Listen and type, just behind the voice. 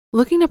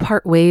Looking to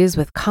part ways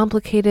with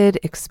complicated,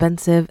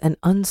 expensive, and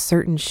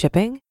uncertain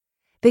shipping?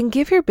 Then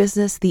give your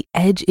business the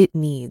edge it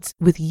needs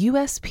with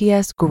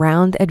USPS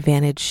Ground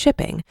Advantage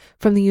shipping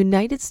from the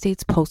United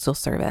States Postal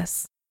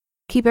Service.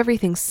 Keep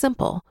everything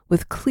simple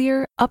with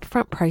clear,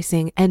 upfront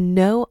pricing and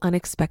no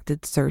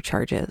unexpected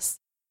surcharges.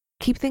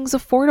 Keep things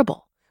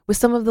affordable with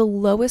some of the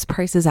lowest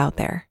prices out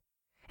there.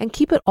 And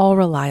keep it all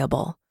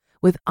reliable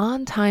with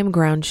on-time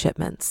ground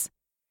shipments.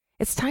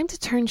 It's time to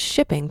turn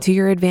shipping to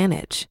your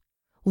advantage.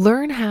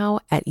 Learn how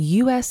at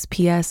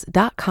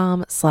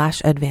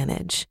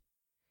USPS.com/advantage.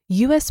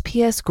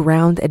 USPS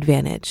Ground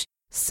Advantage.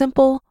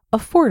 Simple,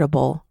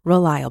 affordable,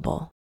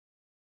 reliable.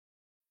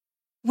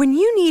 When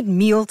you need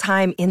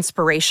mealtime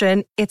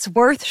inspiration, it's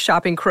worth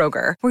shopping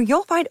Kroger, where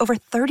you'll find over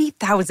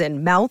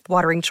 30,000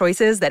 mouth-watering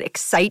choices that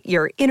excite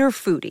your inner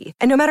foodie.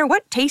 And no matter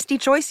what tasty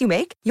choice you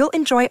make, you'll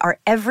enjoy our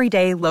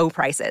everyday low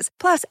prices,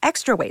 plus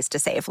extra ways to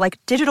save, like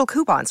digital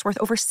coupons worth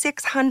over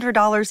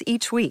 $600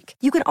 each week.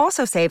 You can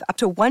also save up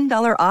to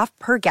 $1 off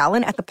per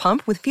gallon at the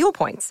pump with fuel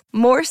points.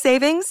 More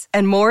savings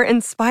and more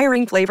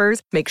inspiring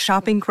flavors make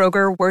shopping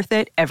Kroger worth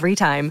it every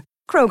time.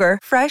 Kroger,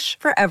 fresh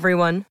for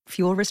everyone.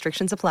 Fuel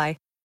restrictions apply.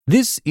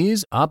 This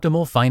is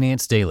Optimal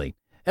Finance Daily,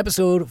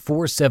 episode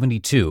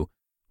 472.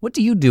 What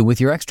do you do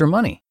with your extra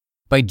money?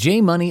 By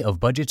J Money of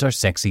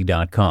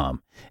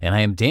BudgetsAreSexy.com. And I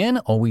am Dan,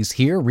 always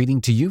here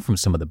reading to you from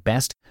some of the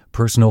best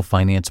personal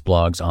finance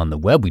blogs on the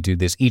web. We do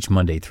this each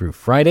Monday through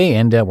Friday,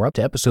 and we're up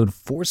to episode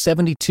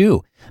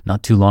 472.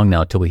 Not too long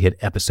now till we hit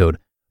episode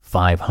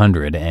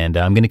 500. And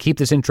I'm going to keep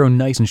this intro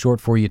nice and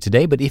short for you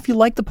today, but if you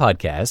like the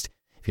podcast,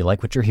 if you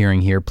like what you're hearing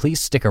here, please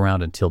stick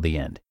around until the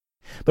end.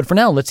 But for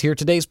now, let's hear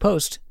today's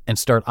post and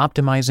start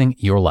optimizing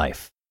your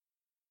life.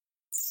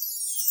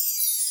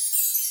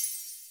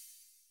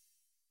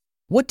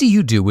 What do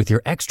you do with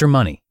your extra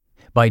money?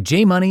 By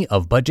J Money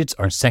of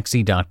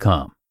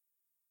BudgetsAreSexy.com.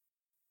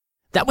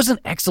 That was an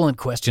excellent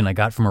question I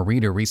got from a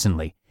reader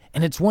recently,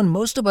 and it's one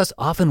most of us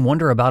often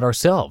wonder about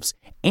ourselves,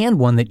 and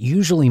one that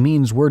usually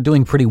means we're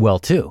doing pretty well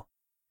too.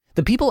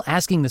 The people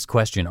asking this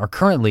question are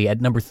currently at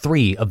number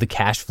 3 of the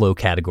cash flow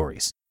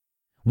categories.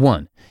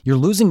 1. You're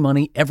losing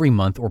money every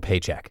month or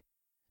paycheck.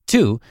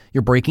 2.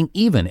 You're breaking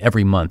even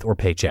every month or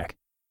paycheck.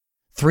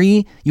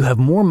 3. You have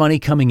more money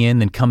coming in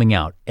than coming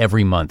out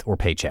every month or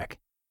paycheck.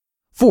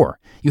 4.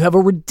 You have a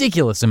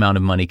ridiculous amount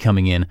of money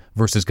coming in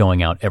versus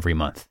going out every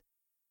month.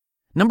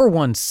 Number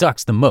 1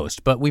 sucks the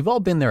most, but we've all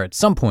been there at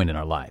some point in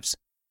our lives.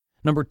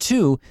 Number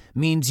 2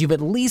 means you've at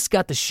least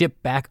got the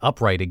ship back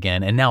upright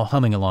again and now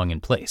humming along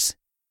in place.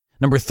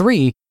 Number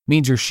 3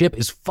 means your ship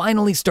is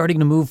finally starting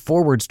to move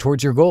forwards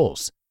towards your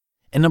goals.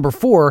 And number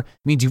 4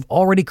 means you've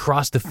already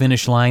crossed the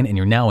finish line and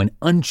you're now in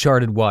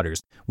uncharted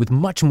waters with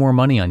much more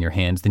money on your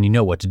hands than you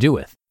know what to do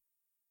with.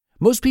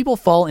 Most people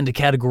fall into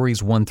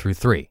categories 1 through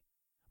 3,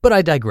 but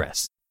I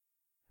digress.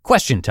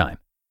 Question time.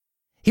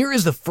 Here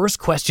is the first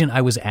question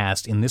I was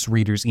asked in this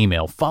reader's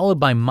email, followed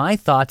by my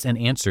thoughts and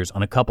answers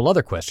on a couple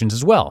other questions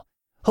as well.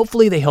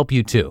 Hopefully they help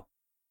you too.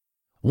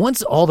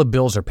 Once all the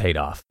bills are paid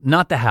off,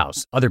 not the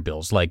house, other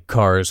bills like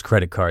cars,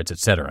 credit cards,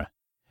 etc.,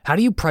 how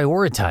do you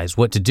prioritize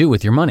what to do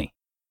with your money?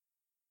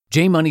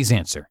 J Money's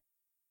answer.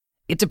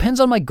 It depends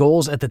on my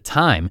goals at the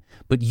time,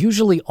 but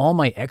usually all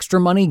my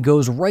extra money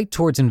goes right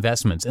towards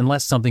investments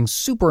unless something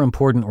super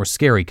important or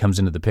scary comes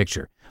into the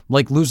picture,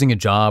 like losing a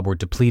job or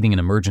depleting an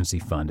emergency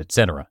fund,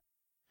 etc.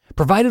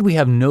 Provided we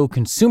have no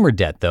consumer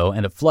debt, though,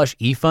 and a flush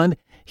e-fund,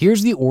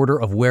 here's the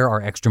order of where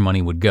our extra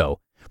money would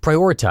go,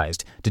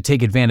 prioritized to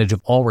take advantage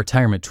of all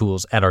retirement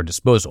tools at our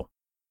disposal.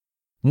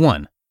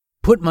 1.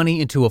 Put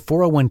money into a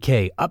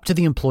 401k up to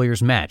the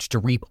employer's match to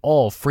reap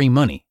all free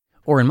money.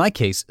 Or in my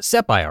case,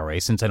 SEP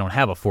IRA since I don't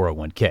have a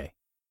 401k.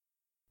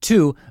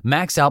 2.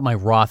 Max out my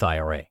Roth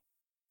IRA.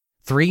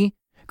 3.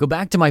 Go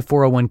back to my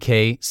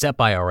 401k, SEP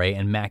IRA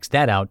and max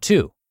that out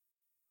too.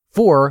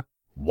 4.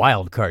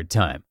 Wildcard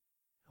time.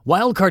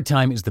 Wildcard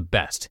time is the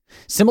best.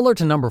 Similar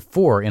to number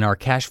 4 in our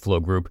cash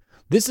flow group,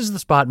 this is the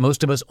spot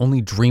most of us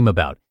only dream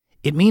about.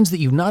 It means that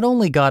you've not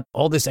only got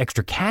all this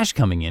extra cash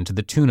coming in to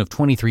the tune of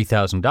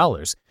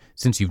 $23,000,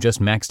 since you've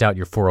just maxed out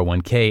your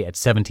 401k at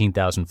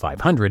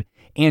 $17,500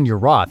 and your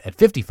Roth at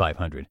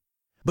 $5,500,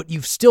 but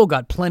you've still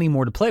got plenty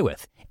more to play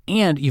with,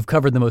 and you've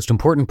covered the most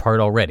important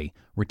part already,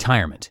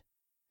 retirement.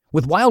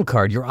 With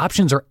Wildcard, your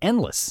options are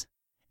endless.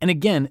 And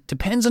again,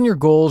 depends on your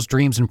goals,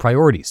 dreams, and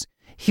priorities.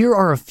 Here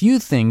are a few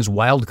things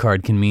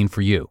Wildcard can mean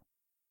for you.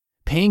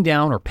 Paying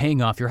down or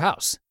paying off your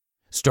house,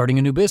 starting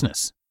a new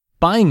business,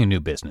 buying a new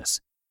business,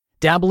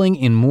 dabbling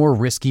in more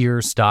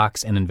riskier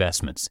stocks and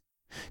investments,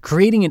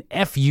 creating an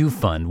FU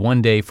fund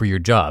one day for your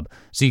job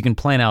so you can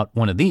plan out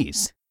one of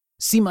these.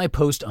 See my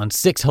post on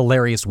 6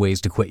 hilarious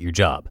ways to quit your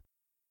job.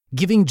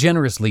 Giving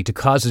generously to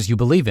causes you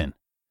believe in.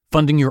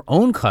 Funding your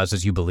own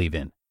causes you believe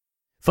in.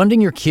 Funding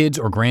your kids'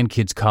 or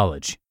grandkids'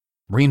 college.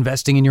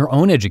 Reinvesting in your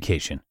own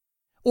education.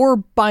 Or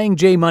buying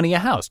J Money a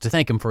house to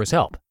thank him for his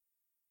help.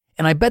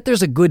 And I bet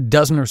there's a good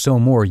dozen or so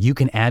more you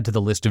can add to the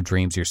list of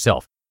dreams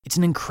yourself. It's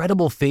an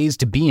incredible phase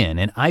to be in,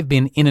 and I've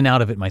been in and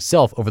out of it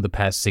myself over the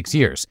past 6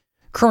 years.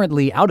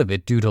 currently out of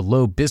it due to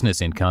low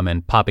business income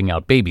and popping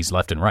out babies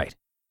left and right.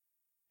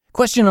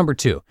 Question number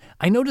 2.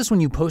 I notice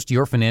when you post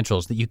your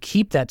financials that you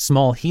keep that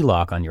small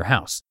HELOC on your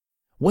house.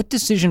 What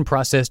decision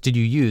process did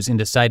you use in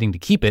deciding to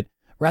keep it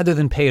rather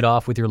than pay it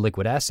off with your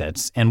liquid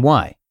assets, and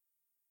why?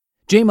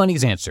 J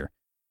Money's answer.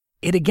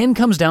 It again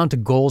comes down to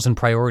goals and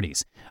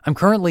priorities. I'm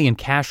currently in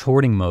cash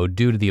hoarding mode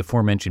due to the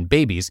aforementioned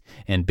babies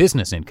and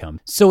business income,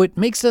 so it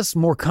makes us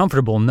more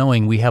comfortable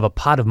knowing we have a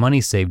pot of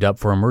money saved up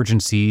for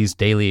emergencies,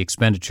 daily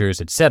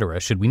expenditures, etc.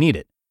 should we need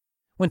it.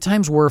 When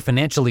times were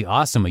financially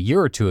awesome a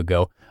year or two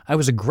ago, I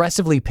was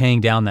aggressively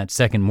paying down that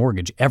second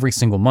mortgage every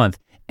single month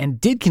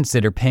and did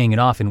consider paying it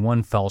off in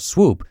one fell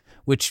swoop,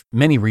 which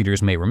many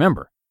readers may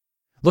remember.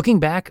 Looking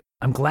back,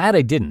 I'm glad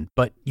I didn't,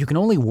 but you can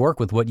only work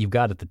with what you've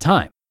got at the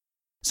time.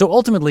 So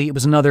ultimately, it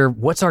was another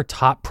what's our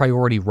top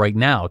priority right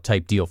now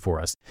type deal for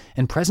us,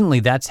 and presently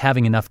that's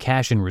having enough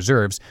cash in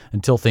reserves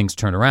until things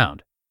turn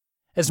around.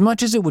 As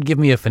much as it would give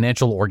me a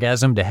financial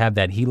orgasm to have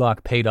that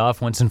HELOC paid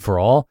off once and for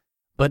all,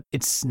 but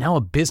it's now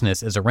a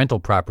business as a rental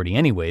property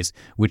anyways,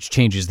 which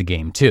changes the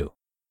game too.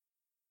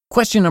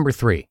 Question number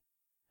 3.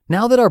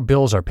 Now that our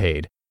bills are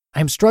paid,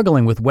 I'm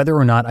struggling with whether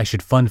or not I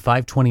should fund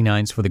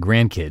 529s for the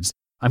grandkids.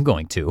 I'm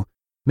going to.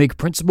 Make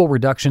principal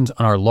reductions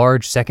on our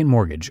large second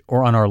mortgage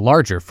or on our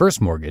larger first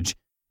mortgage,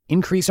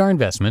 increase our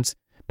investments,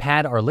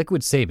 pad our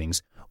liquid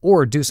savings,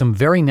 or do some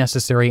very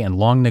necessary and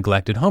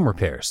long-neglected home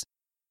repairs.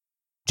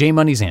 J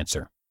Money's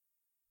answer.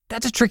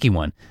 That's a tricky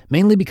one,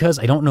 mainly because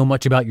I don't know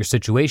much about your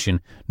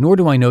situation, nor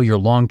do I know your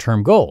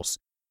long-term goals.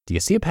 Do you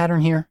see a pattern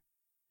here?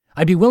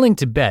 I'd be willing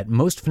to bet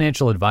most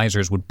financial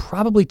advisors would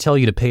probably tell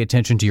you to pay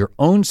attention to your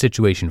own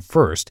situation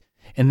first,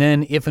 and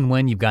then if and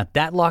when you've got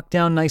that locked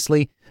down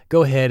nicely,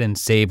 go ahead and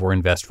save or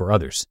invest for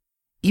others.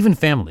 Even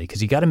family,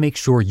 because you got to make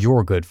sure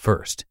you're good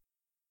first.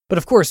 But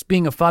of course,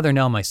 being a father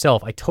now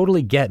myself, I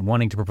totally get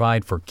wanting to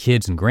provide for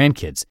kids and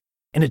grandkids,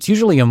 and it's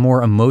usually a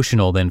more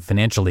emotional than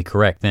financially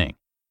correct thing.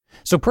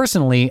 So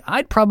personally,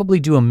 I'd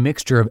probably do a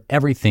mixture of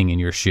everything in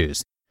your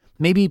shoes.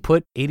 Maybe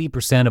put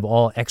 80% of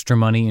all extra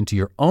money into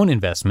your own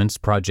investments,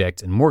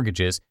 projects, and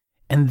mortgages,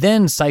 and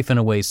then siphon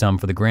away some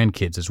for the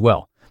grandkids as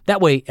well.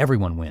 That way,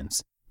 everyone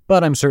wins.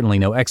 But I'm certainly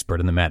no expert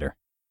in the matter.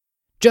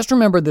 Just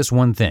remember this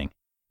one thing.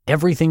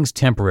 Everything's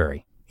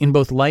temporary, in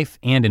both life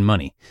and in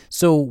money.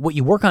 So what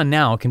you work on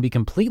now can be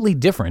completely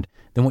different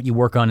than what you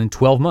work on in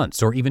 12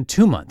 months or even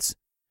 2 months.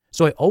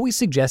 So I always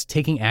suggest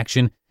taking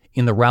action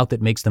in the route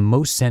that makes the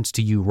most sense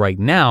to you right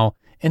now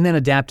and then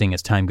adapting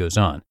as time goes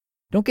on.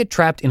 Don't get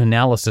trapped in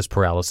analysis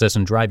paralysis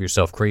and drive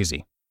yourself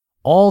crazy.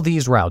 All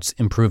these routes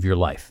improve your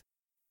life.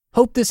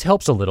 Hope this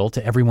helps a little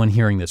to everyone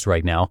hearing this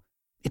right now.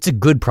 It's a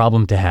good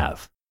problem to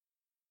have.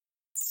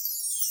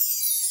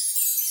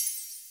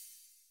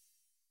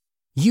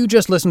 You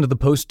just listened to the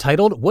post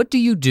titled, What Do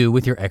You Do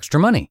With Your Extra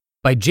Money?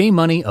 By J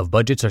Money of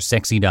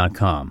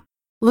BudgetsAreSexy.com.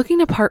 Looking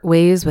to part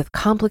ways with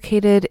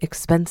complicated,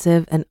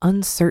 expensive, and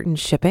uncertain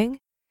shipping?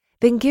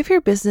 Then give your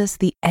business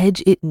the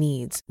edge it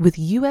needs with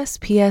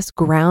USPS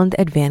Ground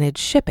Advantage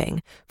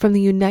shipping from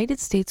the United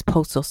States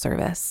Postal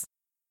Service.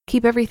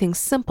 Keep everything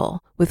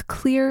simple with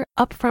clear,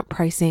 upfront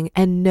pricing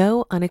and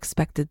no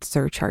unexpected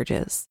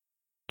surcharges.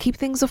 Keep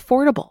things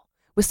affordable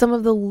with some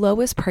of the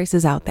lowest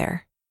prices out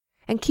there.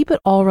 And keep it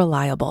all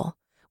reliable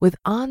with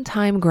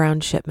on-time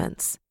ground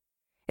shipments.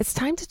 It's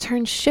time to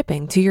turn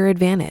shipping to your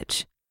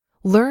advantage.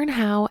 Learn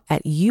how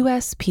at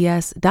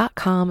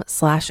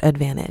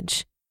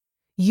USPS.com/advantage.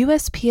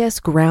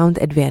 USPS Ground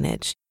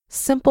Advantage.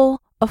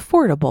 Simple,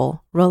 affordable,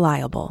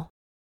 reliable.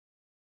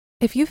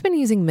 If you've been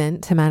using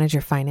Mint to manage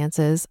your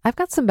finances, I've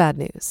got some bad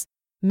news.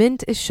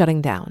 Mint is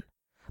shutting down.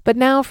 But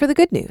now for the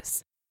good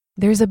news.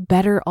 There's a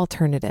better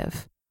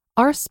alternative.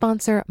 Our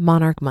sponsor,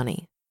 Monarch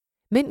Money.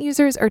 Mint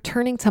users are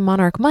turning to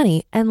Monarch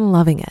Money and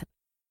loving it.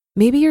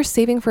 Maybe you're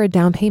saving for a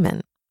down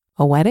payment,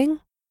 a wedding,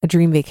 a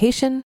dream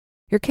vacation,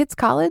 your kids'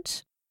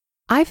 college.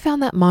 I've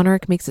found that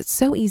Monarch makes it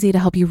so easy to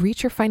help you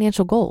reach your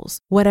financial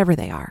goals, whatever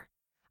they are.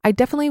 I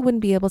definitely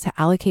wouldn't be able to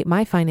allocate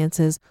my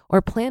finances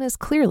or plan as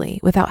clearly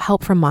without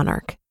help from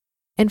Monarch.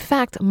 In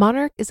fact,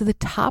 Monarch is the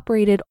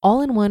top-rated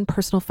all-in-one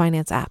personal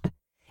finance app.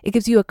 It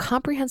gives you a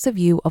comprehensive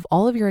view of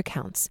all of your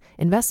accounts,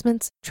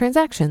 investments,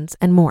 transactions,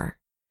 and more.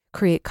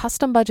 Create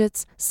custom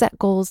budgets, set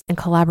goals, and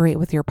collaborate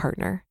with your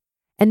partner.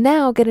 And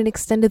now get an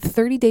extended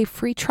 30-day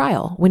free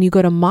trial when you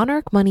go to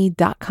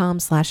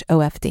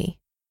monarchmoney.com/OFD.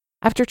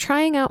 After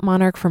trying out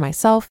Monarch for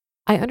myself,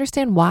 I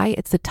understand why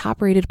it's the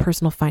top-rated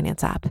personal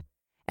finance app.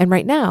 And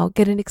right now,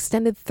 get an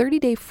extended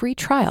 30-day free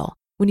trial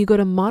when you go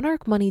to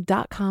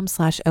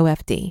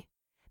monarchmoney.com/OFD.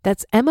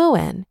 That's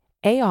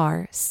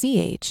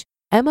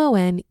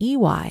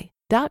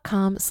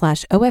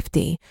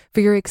monarchmoney.com/OFD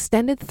for your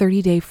extended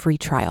 30-day free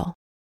trial.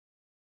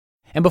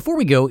 And before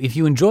we go, if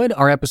you enjoyed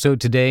our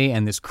episode today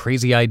and this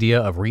crazy idea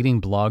of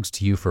reading blogs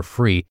to you for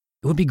free,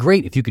 it would be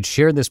great if you could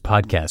share this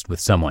podcast with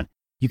someone.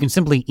 You can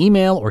simply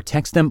email or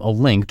text them a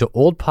link to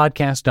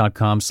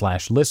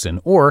oldpodcast.com/listen,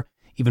 or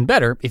even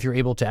better, if you're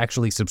able to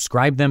actually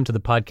subscribe them to the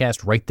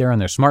podcast right there on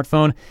their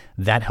smartphone,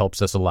 that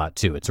helps us a lot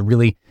too. It's a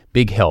really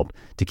big help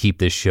to keep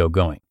this show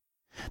going.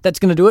 That's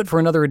going to do it for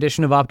another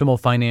edition of Optimal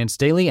Finance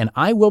Daily, and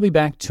I will be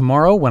back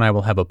tomorrow when I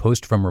will have a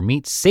post from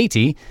Ramit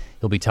Sethi.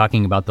 He'll be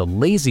talking about the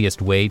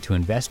laziest way to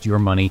invest your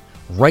money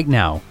right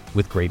now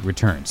with great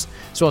returns.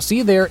 So I'll see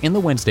you there in the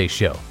Wednesday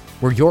show,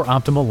 where your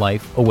optimal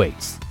life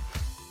awaits.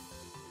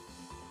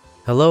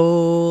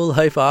 Hello,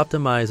 Life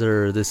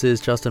Optimizer. This is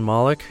Justin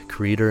Malik,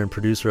 creator and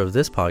producer of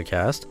this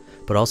podcast,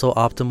 but also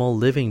Optimal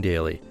Living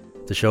Daily,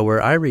 the show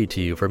where I read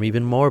to you from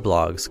even more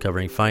blogs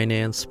covering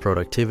finance,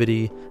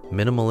 productivity,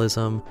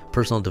 minimalism,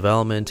 personal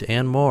development,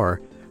 and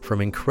more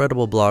from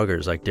incredible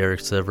bloggers like Derek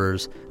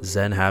Sivers,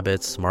 Zen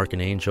Habits, Mark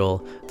and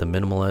Angel, The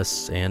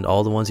Minimalists, and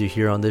all the ones you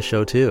hear on this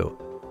show too.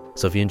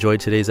 So if you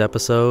enjoyed today's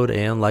episode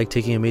and like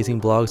taking amazing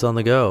blogs on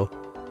the go,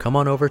 come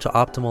on over to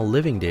Optimal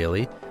Living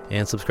Daily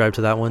and subscribe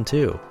to that one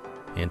too.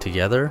 And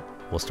together,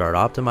 we'll start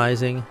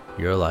optimizing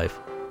your life.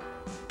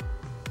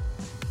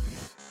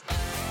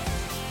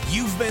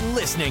 You've been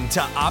listening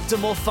to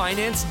Optimal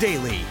Finance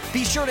Daily.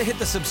 Be sure to hit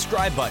the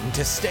subscribe button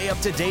to stay up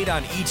to date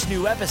on each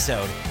new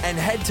episode and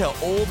head to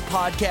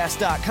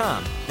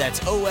oldpodcast.com. That's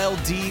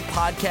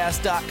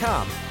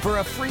OLDpodcast.com for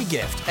a free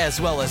gift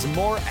as well as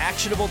more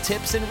actionable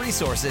tips and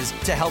resources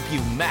to help you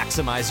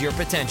maximize your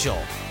potential.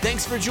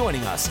 Thanks for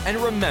joining us, and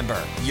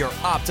remember, your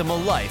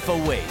optimal life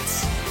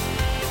awaits.